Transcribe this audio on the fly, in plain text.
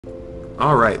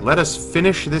Alright, let us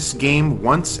finish this game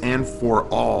once and for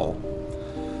all.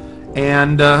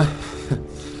 And,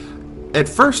 at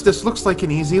first this looks like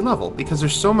an easy level, because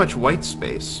there's so much white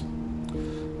space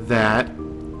that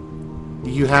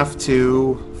you have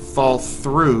to fall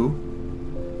through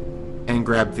and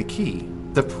grab the key.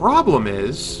 The problem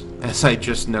is, as I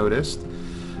just noticed,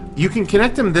 you can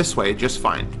connect them this way just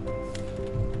fine.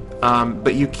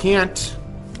 But you can't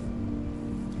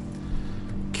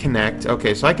connect.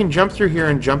 Okay, so I can jump through here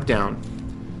and jump down.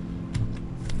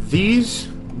 These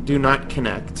do not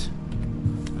connect.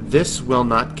 This will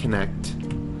not connect.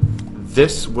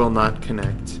 This will not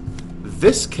connect.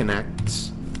 This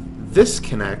connects. This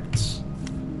connects.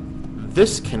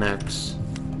 This connects.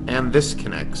 And this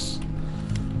connects.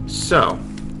 So,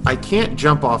 I can't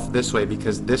jump off this way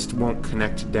because this won't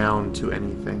connect down to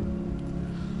anything.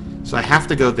 So I have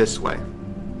to go this way.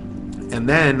 And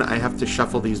then I have to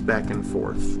shuffle these back and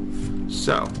forth.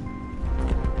 So,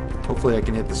 hopefully I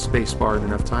can hit the space bar in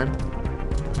enough time.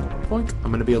 Boink.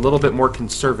 I'm going to be a little bit more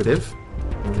conservative.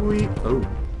 Oh.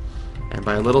 And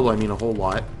by a little, I mean a whole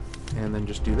lot. And then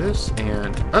just do this,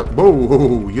 and... Oh,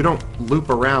 whoa! You don't loop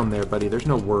around there, buddy. There's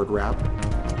no word wrap.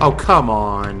 Oh, come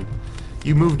on!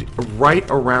 You moved right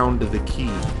around the key.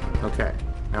 Okay.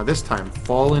 Now this time,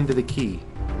 fall into the key.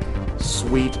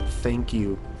 Sweet, thank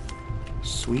you.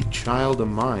 Sweet child of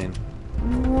mine.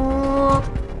 Whoa.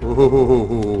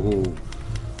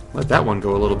 Let that one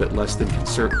go a little bit less than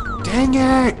conservative. Dang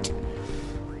it!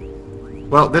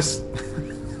 Well, this...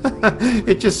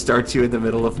 it just starts you in the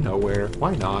middle of nowhere.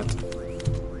 Why not?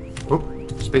 Oh,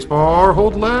 spacebar,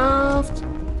 hold left.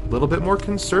 A little bit more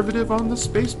conservative on the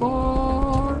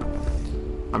spacebar.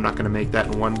 I'm not going to make that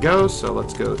in one go, so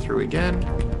let's go through again.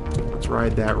 Let's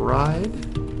ride that ride.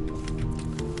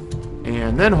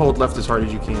 And then hold left as hard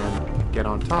as you can. Get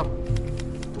on top.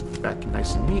 Back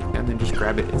nice and neat, and then just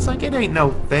grab it. It's like it ain't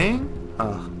no thing.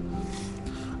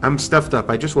 I'm stuffed up.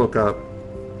 I just woke up,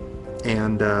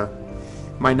 and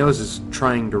my nose is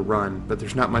trying to run, but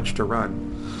there's not much to run.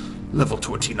 Level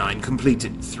 29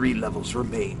 completed. 3 levels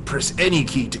remain. Press any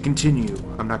key to continue.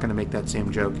 I'm not going to make that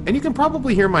same joke. And you can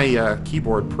probably hear my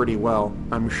keyboard pretty well,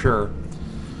 I'm sure.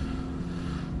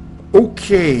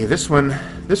 Okay, this one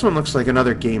looks like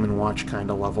another Game & Watch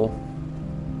kind of level.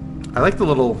 I like the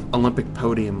little Olympic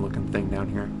podium looking thing down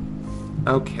here.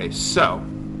 Okay, so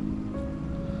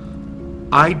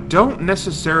I don't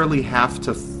necessarily have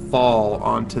to fall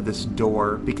onto this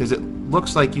door because it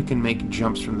looks like you can make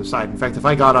jumps from the side. In fact, if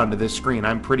I got onto this screen,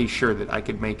 I'm pretty sure that I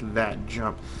could make that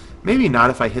jump. Maybe not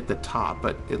if I hit the top,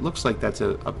 but it looks like that's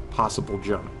a possible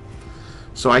jump.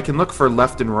 So I can look for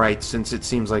left and right since it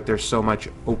seems like there's so much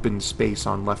open space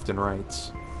on left and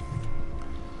rights.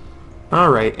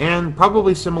 Alright, and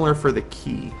probably similar for the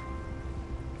key.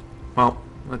 Well,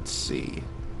 let's see.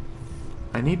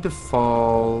 I need to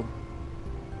fall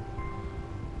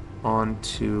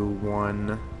onto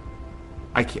one.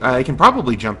 I can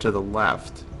probably jump to the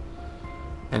left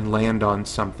and land on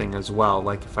something as well,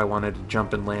 like if I wanted to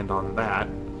jump and land on that.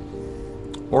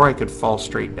 Or I could fall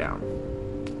straight down.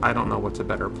 I don't know what's a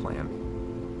better plan.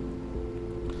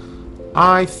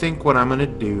 I think what I'm going to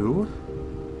do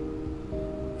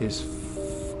is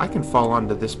I can fall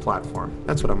onto this platform.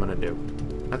 That's what I'm going to do.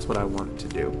 That's what I want to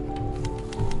do.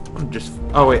 I'm just...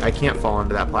 Oh, wait, I can't fall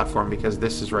onto that platform because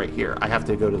this is right here. I have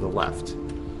to go to the left.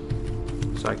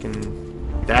 So I can...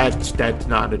 That's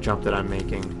not a jump that I'm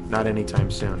making. Not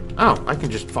anytime soon. Oh, I can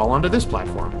just fall onto this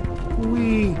platform.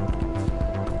 Whee!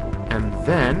 And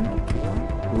then...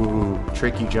 Ooh,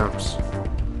 tricky jumps.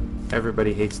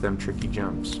 Everybody hates them tricky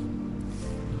jumps.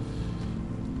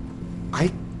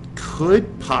 I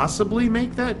could possibly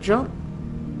make that jump,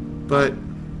 but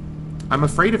I'm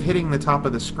afraid of hitting the top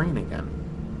of the screen again.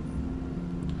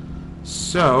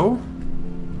 So,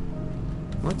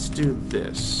 let's do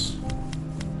this.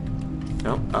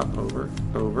 Nope, up, over,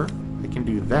 over. I can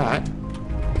do that.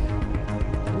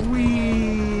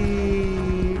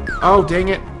 Whee! Oh, dang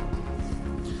it.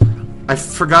 I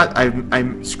forgot,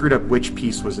 I screwed up which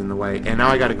piece was in the way, and now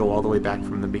I gotta go all the way back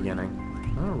from the beginning.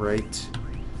 Alright.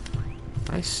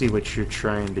 I see what you're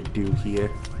trying to do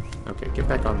here. Okay, get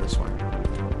back on this one.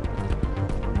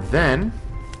 Then,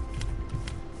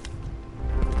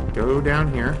 go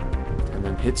down here, and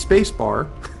then hit spacebar.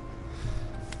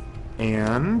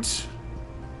 And...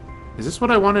 Is this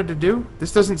what I wanted to do?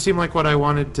 This doesn't seem like what I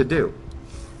wanted to do.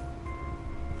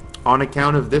 On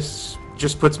account of this,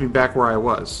 just puts me back where I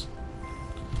was.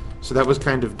 So that was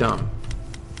kind of dumb.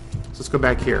 So let's go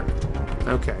back here.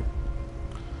 Okay.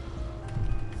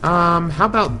 How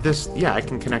about this? Yeah, I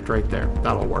can connect right there.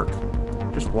 That'll work.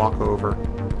 Just walk over.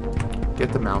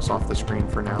 Get the mouse off the screen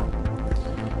for now.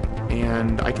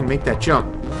 And I can make that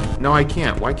jump. No, I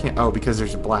can't. Why can't... Oh, because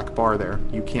there's a black bar there.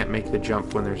 You can't make the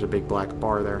jump when there's a big black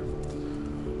bar there.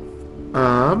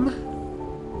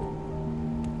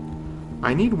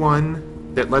 I need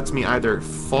one that lets me either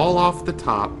fall off the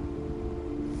top...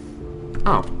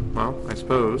 Oh, well, I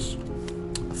suppose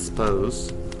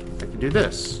I can do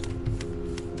this.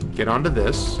 Get onto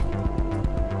this.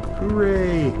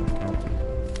 Hooray!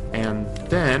 And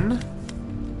then...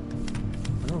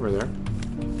 over there.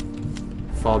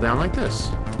 Fall down like this.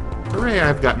 Hooray,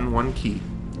 I've gotten one key.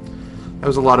 That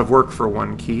was a lot of work for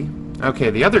one key.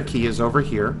 Okay, the other key is over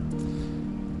here.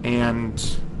 And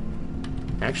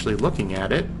actually looking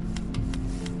at it,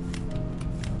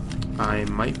 I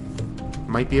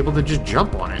might be able to just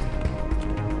jump on it.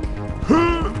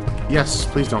 Yes,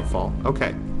 please don't fall.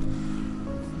 Okay.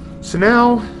 So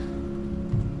now...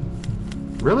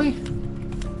 Really?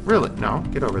 Really? No,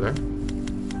 get over there.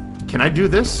 Can I do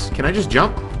this? Can I just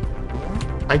jump?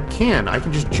 I can. I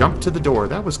can just jump to the door.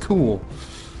 That was cool.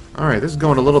 Alright, this is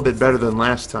going a little bit better than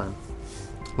last time.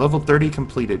 Level 30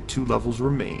 completed. 2 levels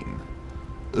remain.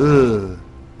 Ugh.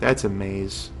 That's a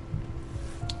maze.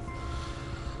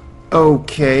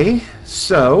 Okay,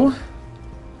 so...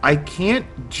 I can't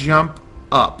jump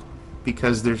up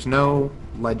because there's no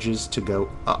ledges to go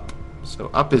up. So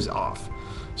up is off.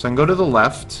 So I can go to the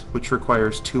left, which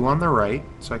requires 2 on the right.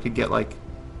 So I could get like...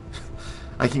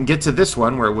 I can get to this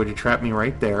one where it would trap me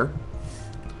right there.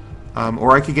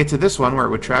 Or I could get to this one where it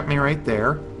would trap me right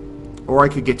there. Or I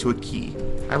could get to a key.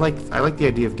 I like the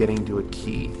idea of getting to a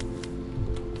key.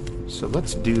 So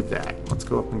let's do that. Let's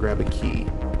go up and grab a key.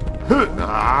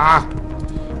 Ah!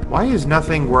 Why is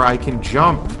nothing where I can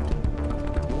jump?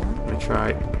 Let me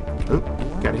try. Oop,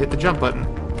 gotta hit the jump button.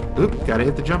 Oop, gotta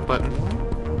hit the jump button.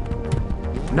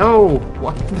 No!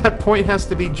 Why? That point has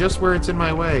to be just where it's in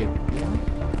my way.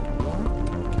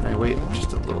 Can I wait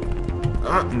just a little?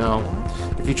 No.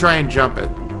 If you try and jump it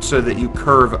so that you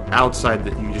curve outside,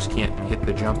 that you just can't hit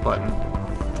the jump button.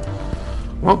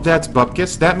 Well, that's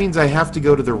bupkis. That means I have to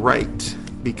go to the right,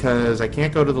 because I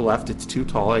can't go to the left. It's too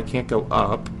tall. I can't go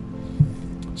up.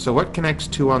 So what connects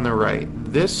 2 on the right?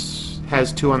 This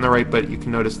has 2 on the right, but you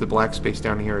can notice the black space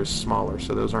down here is smaller,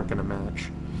 so those aren't going to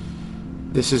match.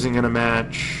 This isn't going to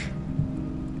match.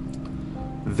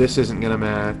 This isn't going to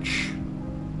match.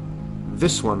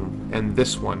 This one and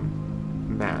this one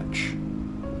match.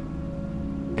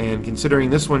 And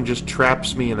considering this one just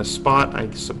traps me in a spot,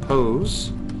 I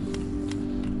suppose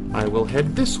I will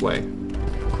head this way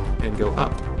and go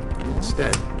up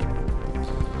instead.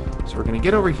 So we're going to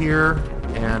get over here,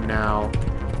 and now...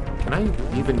 Can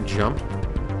I even jump?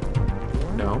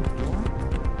 No.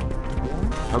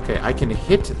 Okay, I can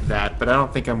hit that, but I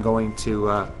don't think I'm going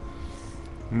to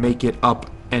make it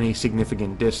up any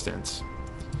significant distance.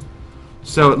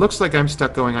 So it looks like I'm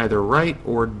stuck going either right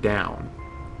or down.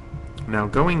 Now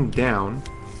going down,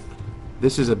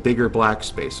 this is a bigger black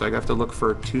space, so I have to look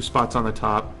for 2 spots on the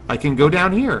top. I can go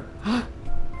down here.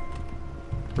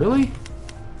 Really?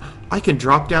 I can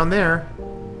drop down there.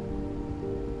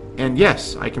 And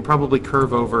yes, I can probably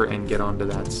curve over and get onto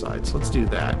that side. So let's do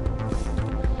that.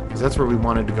 Because that's where we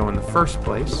wanted to go in the first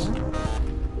place.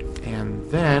 And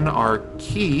then our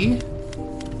key...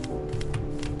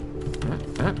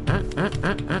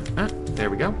 There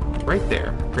we go. Right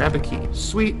there. Grab a key.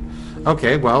 Sweet.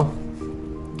 Okay, well...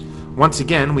 Once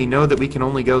again, we know that we can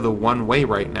only go the one way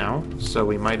right now. So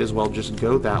we might as well just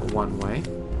go that one way.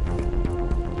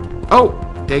 Oh!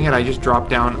 Dang it, I just dropped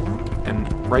down. And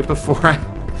right before I...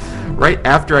 Right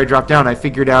after I dropped down, I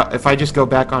figured out if I just go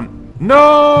back on...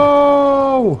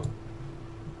 No!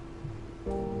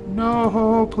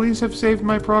 No, please have saved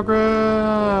my progress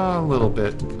a little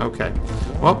bit. Okay.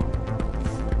 Well,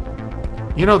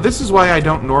 you know, this is why I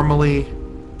don't normally...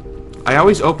 I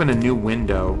always open a new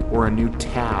window or a new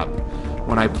tab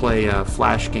when I play a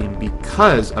Flash game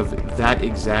because of that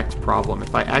exact problem.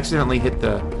 If I accidentally hit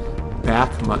the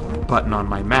back button on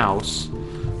my mouse,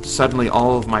 suddenly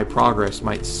all of my progress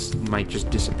might just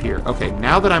disappear. Okay,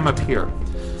 now that I'm up here,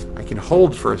 I can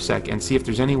hold for a sec and see if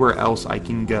there's anywhere else I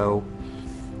can go.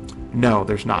 No,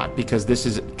 there's not, because this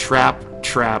is trap,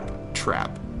 trap,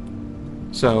 trap.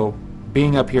 So,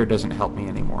 being up here doesn't help me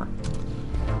anymore.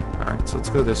 Alright, so let's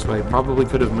go this way. Probably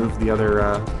could have moved the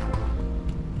other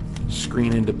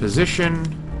screen into position.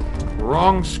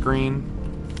 Wrong screen.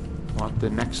 Want the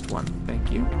next one.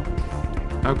 Thank you.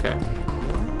 Okay.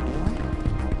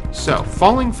 So,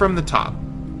 falling from the top.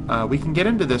 We can get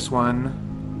into this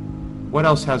one. What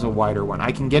else has a wider one?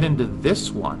 I can get into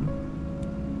this one.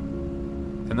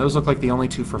 And those look like the only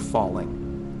 2 for falling.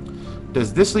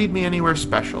 Does this lead me anywhere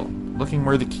special? Looking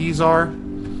where the keys are?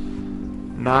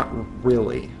 Not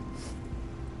really.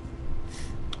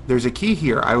 There's a key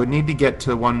here. I would need to get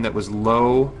to one that was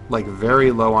low, like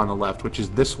very low on the left, which is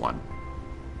this one.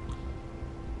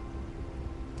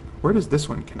 Where does this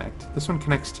one connect? This one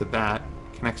connects to that,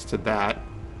 connects to that.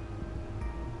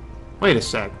 Wait a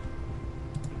sec.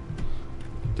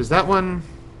 Does that one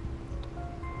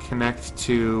connect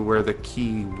to where the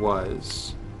key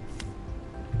was?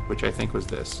 Which I think was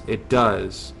this. It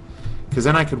does. Because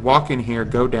then I could walk in here,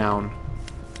 go down,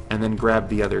 and then grab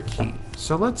the other key.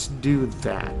 So let's do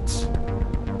that.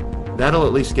 That'll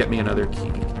at least get me another key.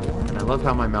 And I love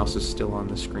how my mouse is still on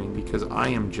the screen because I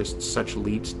am just such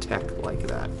leet tech like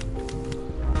that.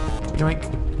 Yoink.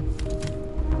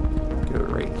 Go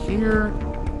right here.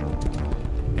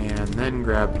 And then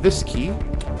grab this key.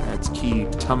 That's key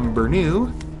number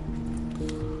new.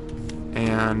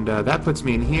 And that puts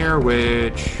me in here,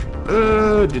 which...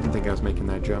 didn't think I was making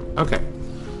that jump. Okay.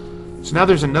 So now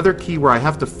there's another key where I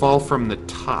have to fall from the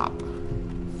top.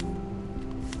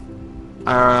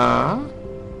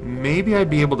 Maybe I'd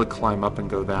be able to climb up and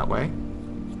go that way.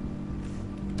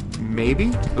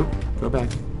 Maybe. Oop, go back.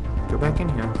 Go back in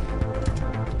here.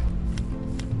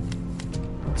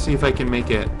 Let's see if I can make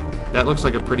it. That looks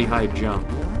like a pretty high jump.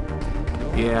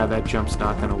 Yeah, that jump's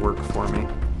not going to work for me.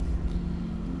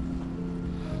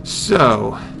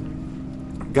 So,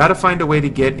 gotta find a way to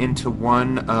get into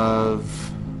one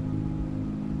of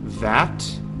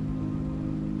that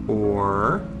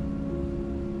or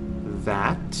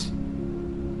that.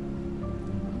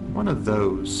 One of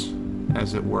those,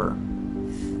 as it were.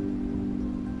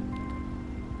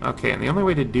 Okay, and the only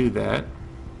way to do that,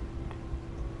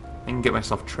 I can get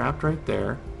myself trapped right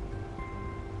there.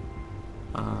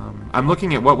 I'm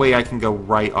looking at what way I can go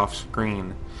right off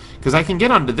screen. Because I can get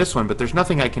onto this one, but there's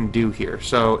nothing I can do here.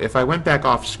 So if I went back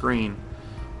off screen,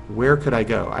 where could I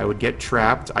go? I would get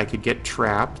trapped. I could get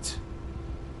trapped.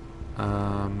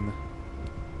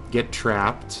 Get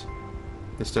trapped.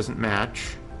 This doesn't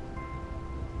match.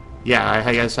 Yeah,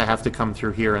 I guess I have to come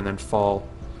through here and then fall.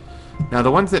 Now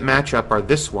the ones that match up are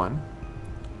this one,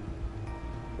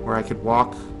 where I could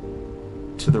walk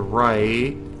to the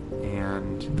right,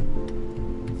 and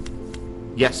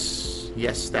yes,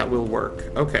 that will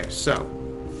work. Okay, so,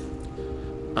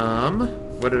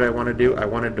 what did I want to do? I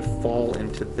wanted to fall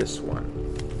into this one.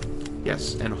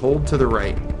 Yes, and hold to the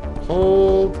right.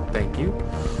 Hold, thank you.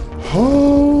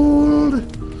 Hold,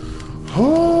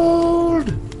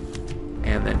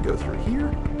 and then go through here.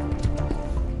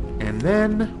 And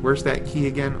then, where's that key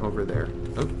again? Over there.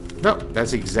 Oh, no,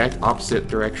 that's the exact opposite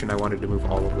direction I wanted to move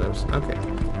all of those. Okay,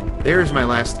 there's my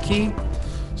last key.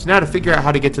 So now to figure out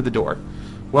how to get to the door.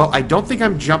 Well, I don't think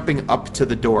I'm jumping up to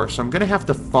the door, so I'm going to have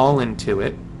to fall into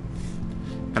it.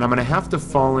 And I'm going to have to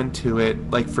fall into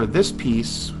it, like for this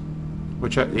piece,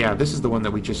 which, yeah, this is the one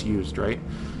that we just used, right?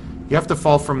 You have to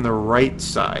fall from the right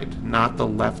side, not the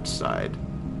left side.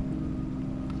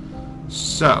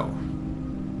 So,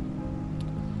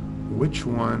 which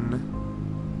one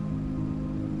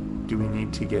do we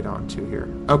need to get onto here?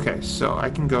 Okay, so I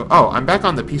can go... Oh, I'm back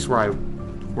on the piece where I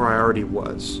already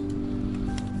was.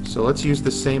 So let's use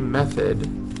the same method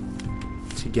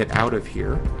to get out of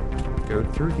here. Go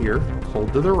through here,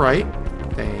 hold to the right.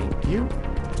 Thank you.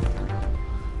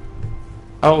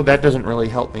 Oh, that doesn't really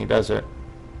help me, does it?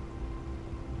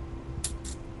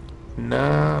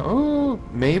 No. Oh,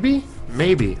 maybe?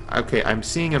 Maybe. Okay, I'm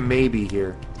seeing a maybe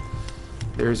here.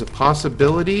 There's a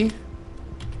possibility.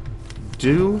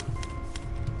 Do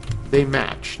they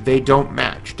match? They don't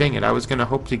match. Dang it, I was going to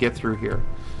hope to get through here.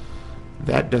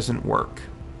 That doesn't work.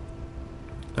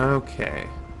 Okay.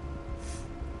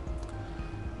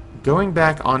 Going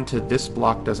back onto this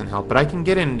block doesn't help, but I can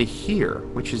get into here,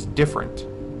 which is different.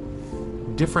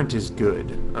 Different is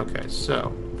good. Okay,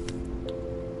 so...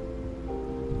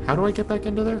 How do I get back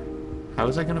into there? How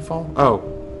is I going to fall? Oh.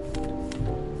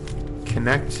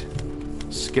 Connect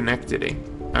Schenectady.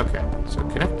 Okay, so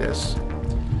connect this.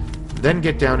 Then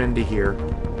get down into here.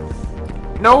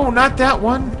 No, not that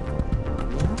one!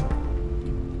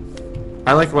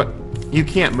 I like what... You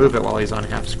can't move it while he's on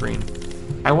half screen.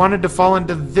 I wanted to fall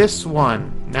into this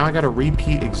one. Now I gotta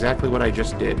repeat exactly what I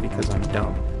just did because I'm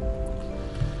dumb.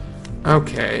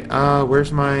 Okay,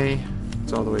 where's my...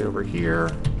 It's all the way over here.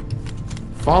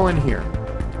 Fall in here.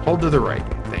 Hold to the right.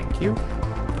 Thank you.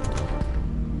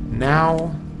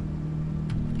 Now,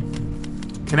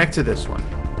 connect to this one.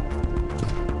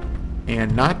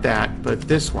 And not that, but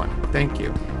this one. Thank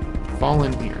you. Fall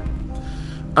in here.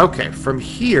 Okay, from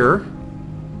here,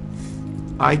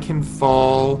 I can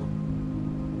fall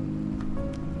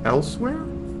elsewhere?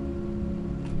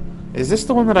 Is this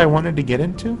the one that I wanted to get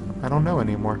into? I don't know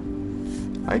anymore.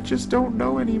 I just don't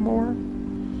know anymore.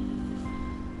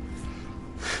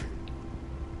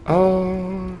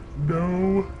 Oh,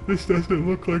 no. This doesn't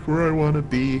look like where I want to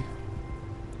be.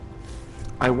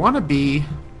 I want to be...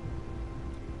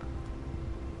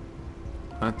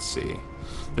 Let's see.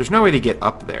 There's no way to get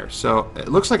up there, so it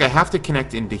looks like I have to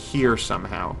connect into here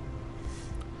somehow.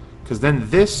 Because then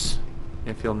this,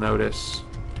 if you'll notice,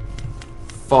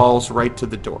 falls right to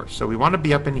the door. So we want to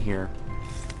be up in here.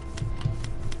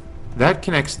 That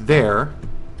connects there,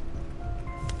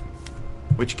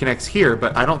 which connects here,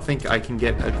 but I don't think I can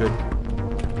get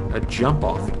a jump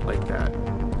off like that.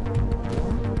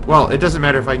 Well, it doesn't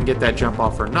matter if I can get that jump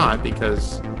off or not,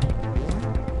 because,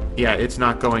 yeah, it's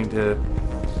not going to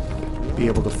be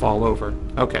able to fall over.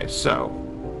 Okay, so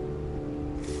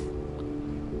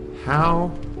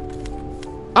how...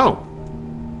 Oh!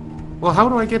 Well, how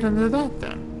do I get into that,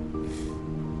 then?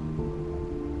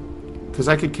 Because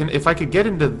I could... if I could get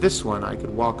into this one, I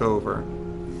could walk over.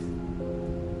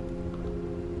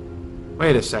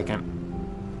 Wait a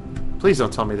second. Please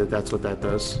don't tell me that that's what that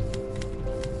does.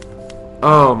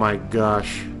 Oh my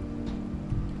gosh.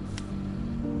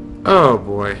 Oh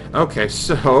boy. Okay,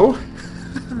 so...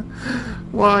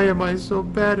 Why am I so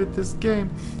bad at this game?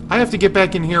 I have to get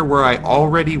back in here where I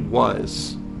already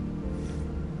was,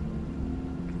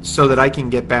 so that I can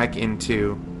get back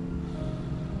into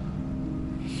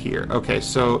here. Okay,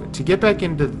 so to get back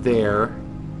into there,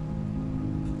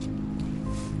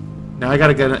 now I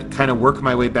gotta kind of work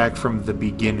my way back from the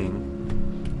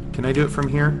beginning. Can I do it from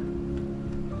here?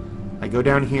 I go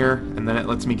down here, and then it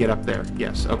lets me get up there.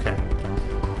 Yes, okay.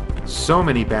 So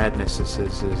many badnesses.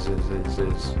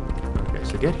 Okay,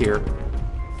 so get here.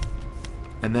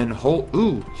 And then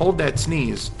hold that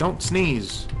sneeze. Don't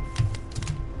sneeze.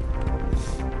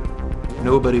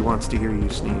 Nobody wants to hear you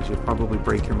sneeze. You'll probably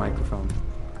break your microphone.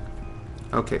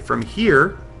 Okay, from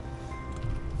here,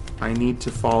 I need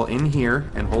to fall in here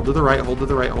and hold to the right, hold to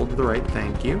the right, hold to the right.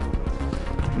 Thank you.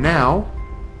 Now,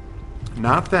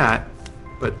 not that,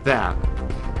 but that.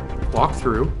 Walk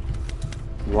through.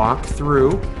 Walk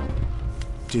through.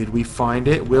 Did we find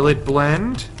it? Will it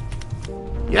blend?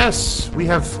 Yes, we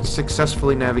have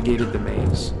successfully navigated the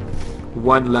maze.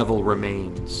 One level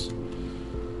remains.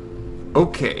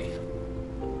 Okay.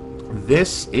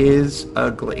 This is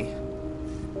ugly.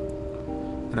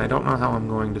 And I don't know how I'm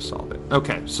going to solve it.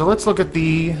 Okay, so let's look at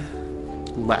the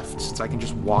left, since I can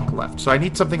just walk left. So I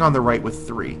need something on the right with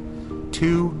 3.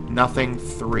 2, nothing,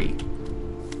 3.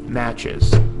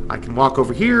 Matches. I can walk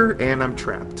over here, and I'm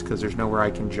trapped, because there's nowhere I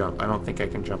can jump. I don't think I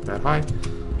can jump that high.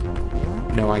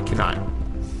 No, I cannot.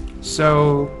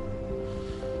 So,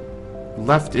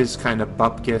 left is kind of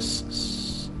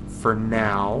bupkis for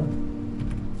now,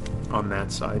 on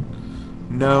that side.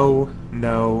 No,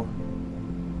 no,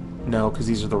 no, because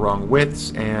these are the wrong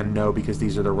widths, and no, because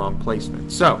these are the wrong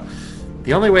placements. So,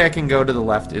 the only way I can go to the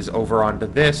left is over onto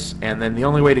this, and then the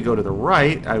only way to go to the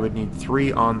right, I would need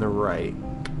 3 on the right.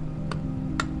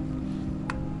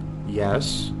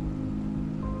 Yes.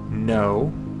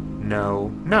 No. No.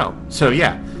 No. So,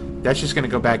 yeah. That's just going to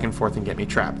go back and forth and get me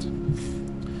trapped.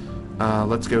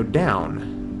 Let's go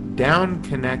down. Down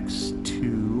connects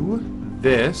to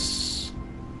this.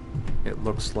 It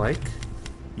looks like.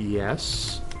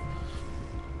 Yes.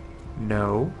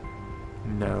 No.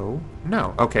 No.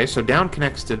 No. Okay, so down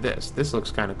connects to this. This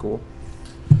looks kind of cool.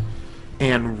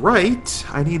 And right,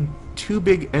 I need 2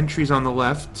 big entries on the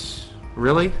left.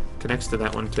 Really? Connects to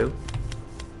that one too.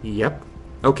 Yep.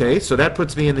 Okay, so that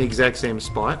puts me in the exact same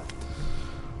spot.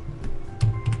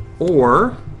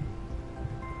 Or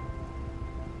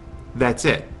that's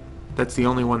it. That's the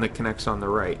only one that connects on the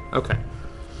right. Okay.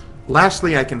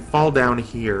 Lastly, I can fall down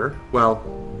here. Well,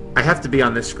 I have to be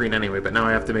on this screen anyway, but now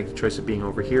I have to make the choice of being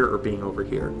over here or being over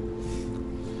here.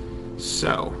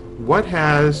 So, what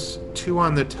has 2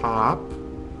 on the top?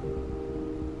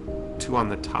 2 on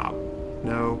the top.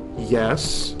 No.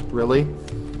 Yes. Really?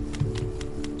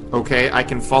 Okay, I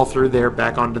can fall through there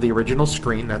back onto the original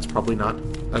screen. That's probably not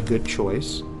a good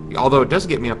choice. Although it does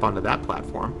get me up onto that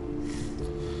platform.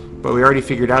 But we already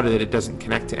figured out that it doesn't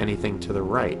connect to anything to the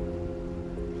right.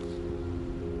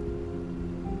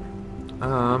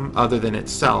 Other than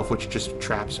itself, which just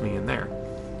traps me in there.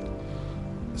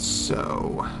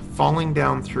 So, falling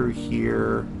down through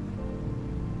here...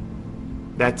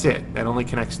 That's it. That only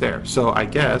connects there. So I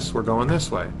guess we're going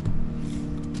this way.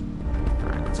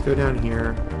 Alright, let's go down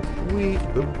here.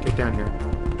 Oop, get down here.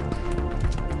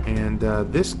 And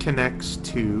this connects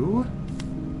to...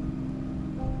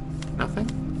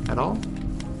 nothing at all.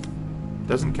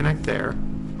 Doesn't connect there.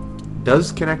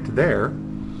 Does connect there.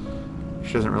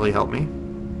 Which doesn't really help me.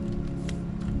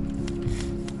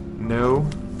 No.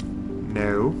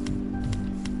 No.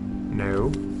 No.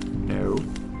 No.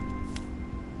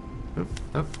 Up,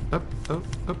 up, up, up,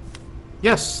 up.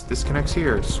 Yes, this connects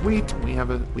here. Sweet. We have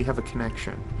a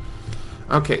connection.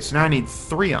 Okay, so now I need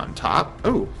 3 on top.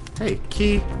 Oh, hey,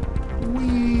 key.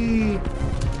 Whee!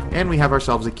 And we have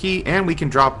ourselves a key, and we can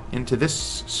drop into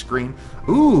this screen.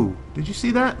 Ooh, did you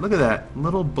see that? Look at that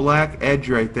little black edge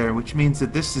right there, which means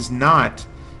that this is not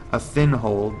a thin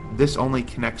hole. This only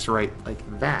connects right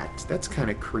like that. That's kind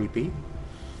of creepy.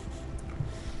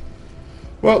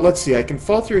 Well, let's see. I can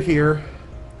fall through here.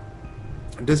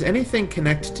 Does anything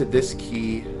connect to this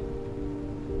key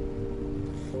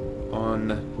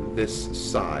on this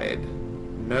side?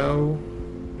 No,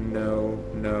 no,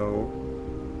 no,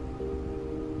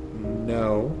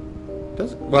 no.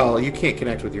 Well, you can't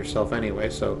connect with yourself anyway,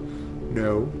 so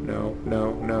no, no,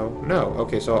 no, no, no.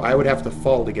 Okay, so I would have to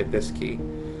fall to get this key.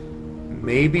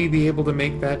 Maybe be able to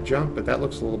make that jump, but that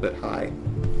looks a little bit high.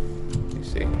 Let me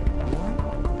see.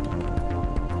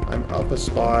 I'm up a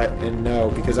spot, and no,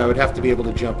 because I would have to be able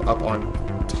to jump up on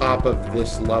top of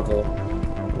this level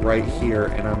right here,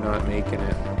 and I'm not making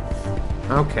it.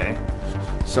 Okay.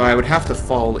 So I would have to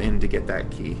fall in to get that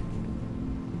key.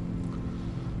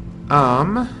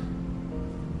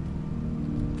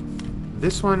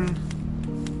 This one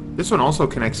also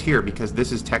connects here because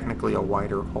this is technically a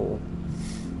wider hole.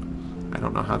 I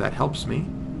don't know how that helps me,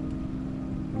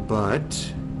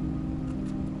 but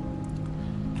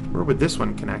where would this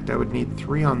one connect? I would need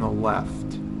 3 on the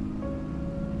left.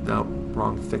 No,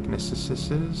 wrong thickness.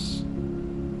 This is...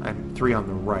 I have 3 on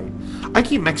the right. I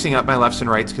keep mixing up my lefts and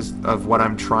rights because of what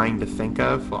I'm trying to think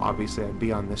of. Well, obviously I'd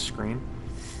be on this screen.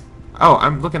 Oh,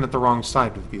 I'm looking at the wrong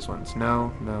side with these ones.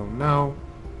 No, no, no.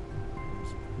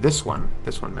 This one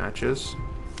matches.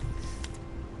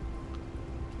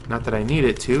 Not that I need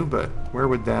it to, but where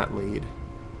would that lead?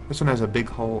 This one has a big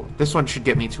hole. This one should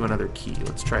get me to another key.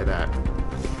 Let's try that.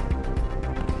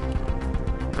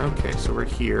 Okay, so we're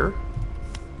here.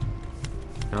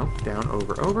 Nope, down,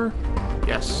 over, over.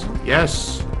 Yes,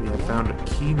 yes! We have found a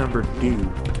key number 2.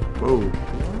 Whoa.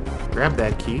 Grab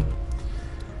that key.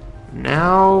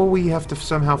 Now we have to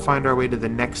somehow find our way to the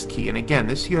next key. And again,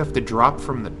 this you have to drop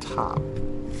from the top.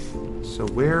 So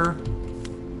where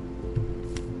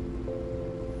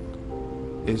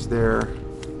is there...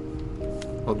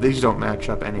 Well, these don't match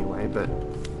up anyway, but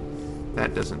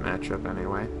that doesn't match up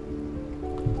anyway.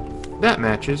 That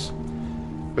matches.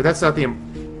 But that's not the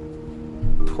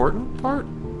important part?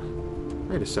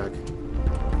 Wait a sec.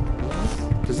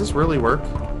 Does this really work?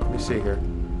 Let me see here.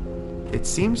 It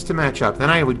seems to match up. Then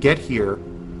I would get here,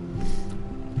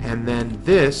 and then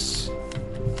this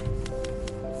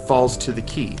falls to the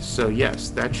key. So yes,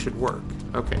 that should work.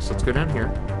 Okay, so let's go down here.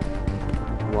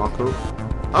 Walk over.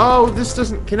 Oh, this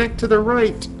doesn't connect to the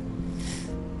right!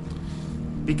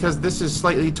 Because this is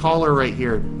slightly taller right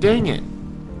here. Dang it!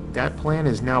 That plan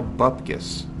is now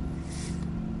bupkis.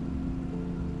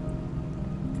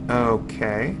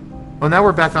 Okay. Well, now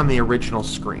we're back on the original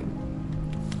screen.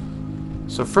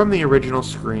 So from the original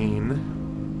screen,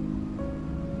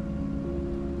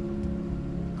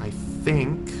 I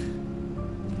think...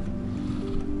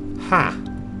 Ha!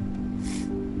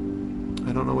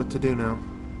 I don't know what to do now.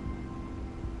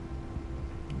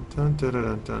 Dun, dun, dun,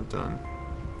 dun, dun, dun.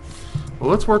 Well,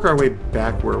 let's work our way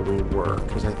back where we were,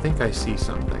 because I think I see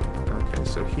something. Okay,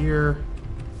 so here...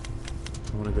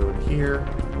 I want to go in here.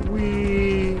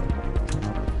 Whee!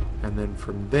 And then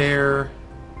from there...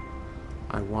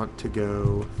 I want to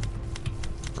go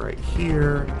right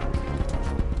here,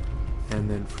 and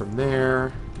then from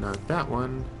there, not that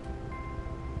one.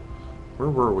 Where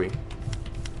were we?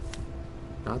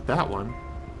 Not that one.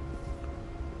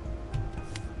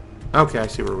 Okay, I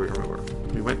see where we were.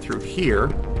 We went through here.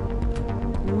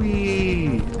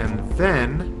 Whee! And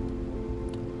then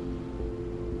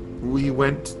we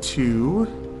went to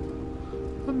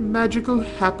a magical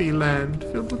happy land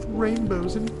filled with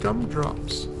rainbows and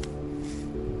gumdrops.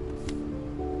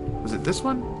 Was it this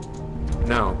one?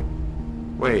 No.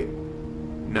 Wait.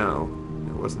 No.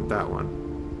 It wasn't that one.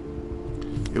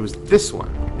 It was this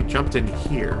one. We jumped in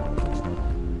here.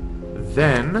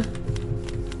 Then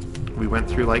we went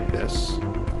through like this.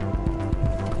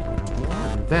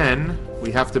 And then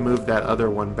we have to move that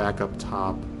other one back up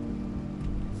top.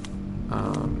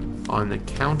 On the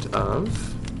count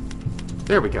of...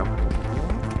 There we go.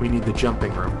 We need the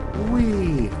jumping room.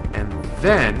 Whee! And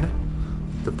then...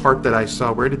 the part that I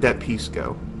saw, where did that piece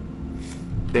go?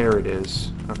 There it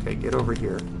is. Okay, get over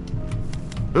here.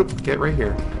 Oop, get right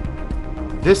here.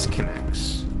 This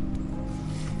connects.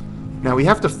 Now we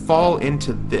have to fall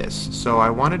into this, so I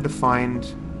wanted to find...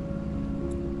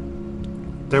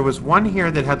 There was one here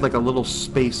that had like a little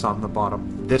space on the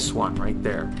bottom. This one right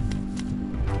there.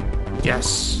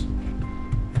 Yes!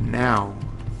 And now.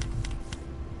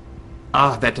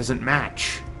 Ah, that doesn't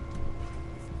match.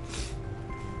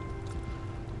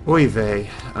 Oy vey.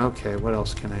 Okay, what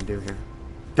else can I do here?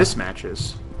 This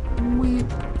matches. Weep.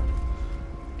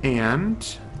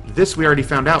 And this we already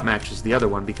found out matches the other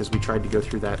one because we tried to go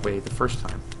through that way the first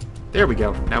time. There we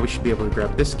go. Now we should be able to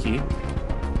grab this key.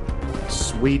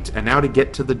 Sweet. And now to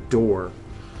get to the door.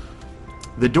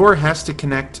 The door has to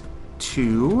connect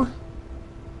to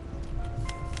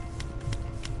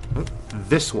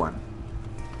this one.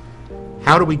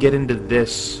 How do we get into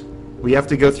this? We have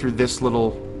to go through this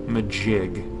little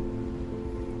majig.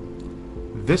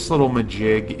 This little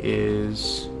majig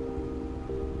is...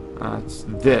 it's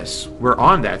this. We're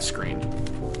on that screen.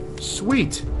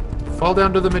 Sweet! Fall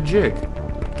down to the majig.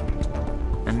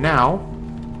 And now...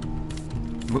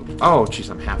 oh, jeez,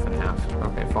 I'm half and half.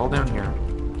 Okay, fall down here.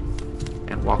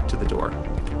 And walk to the door.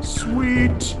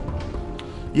 Sweet!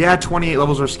 Yeah, 28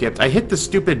 levels were skipped. I hit the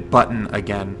stupid button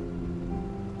again.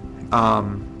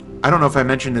 I don't know if I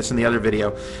mentioned this in the other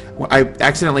video. I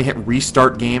accidentally hit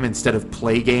restart game instead of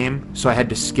play game, so I had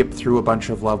to skip through a bunch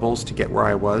of levels to get where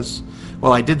I was.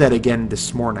 Well, I did that again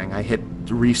this morning. I hit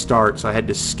restart, so I had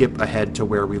to skip ahead to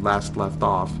where we last left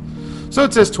off. So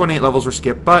it says 28 levels were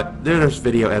skipped, but there's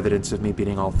video evidence of me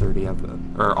beating all 30 of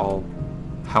them, or all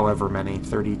however many,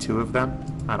 32 of them?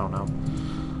 I don't know.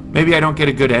 Maybe I don't get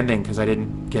a good ending because I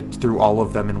didn't get through all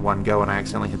of them in one go and I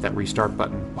accidentally hit that restart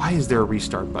button. Why is there a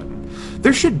restart button?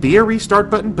 There should be a restart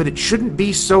button, but it shouldn't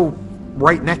be so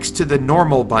right next to the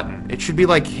normal button. It should be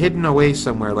like hidden away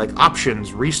somewhere, like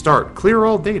options, restart, clear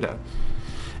all data.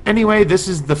 Anyway, this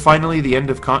is finally the end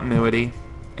of continuity,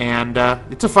 and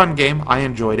it's a fun game. I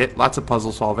enjoyed it. Lots of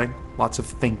puzzle solving, lots of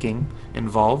thinking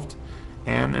involved.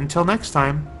 And until next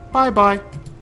time, bye-bye.